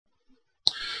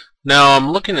Now I'm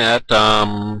looking at,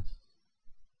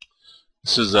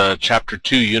 this is a Chapter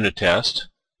 2 unit test,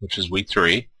 which is week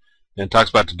 3, and it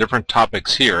talks about the different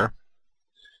topics here.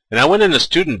 And I went into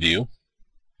student view,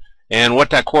 and what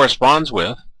that corresponds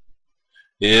with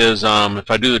is,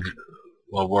 if I do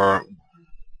the,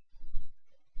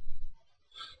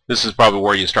 this is probably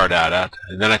where you start out at,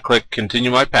 and then I click continue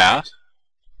my path,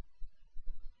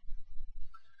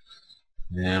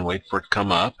 and wait for it to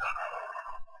come up.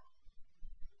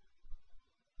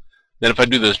 Then if I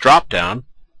do this drop down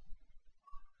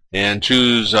and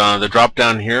choose the drop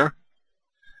down here,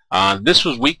 this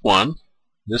was week 1,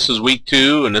 this is week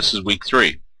 2, and this is week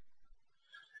 3.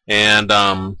 And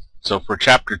so for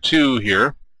chapter 2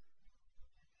 here,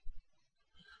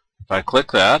 if I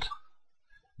click that,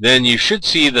 then you should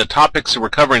see the topics that we're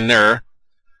covering there.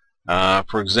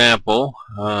 For example,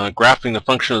 graphing the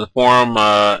function of the form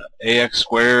ax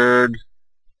squared,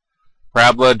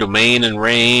 parabola, domain and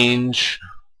range,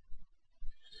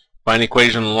 find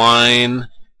equation line.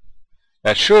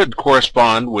 That should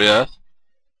correspond with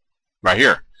right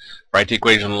here, write the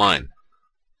equation line.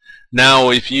 Now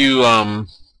if you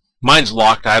mine's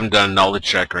locked, I haven't done a knowledge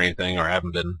check or anything, or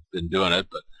haven't been doing it,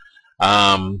 but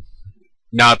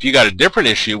now if you got a different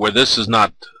issue where this is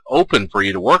not open for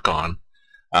you to work on,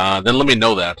 then let me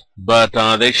know that.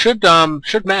 But they should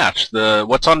match.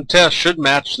 What's on the test should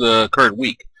match the current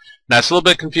week. Now it's a little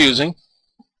bit confusing.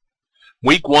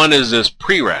 Week 1 is this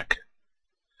prereq.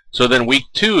 So then week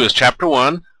 2 is chapter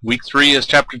 1, week 3 is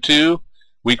chapter 2,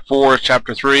 week 4 is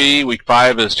chapter 3, week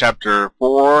 5 is chapter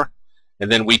 4,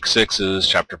 and then week 6 is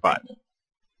chapter 5.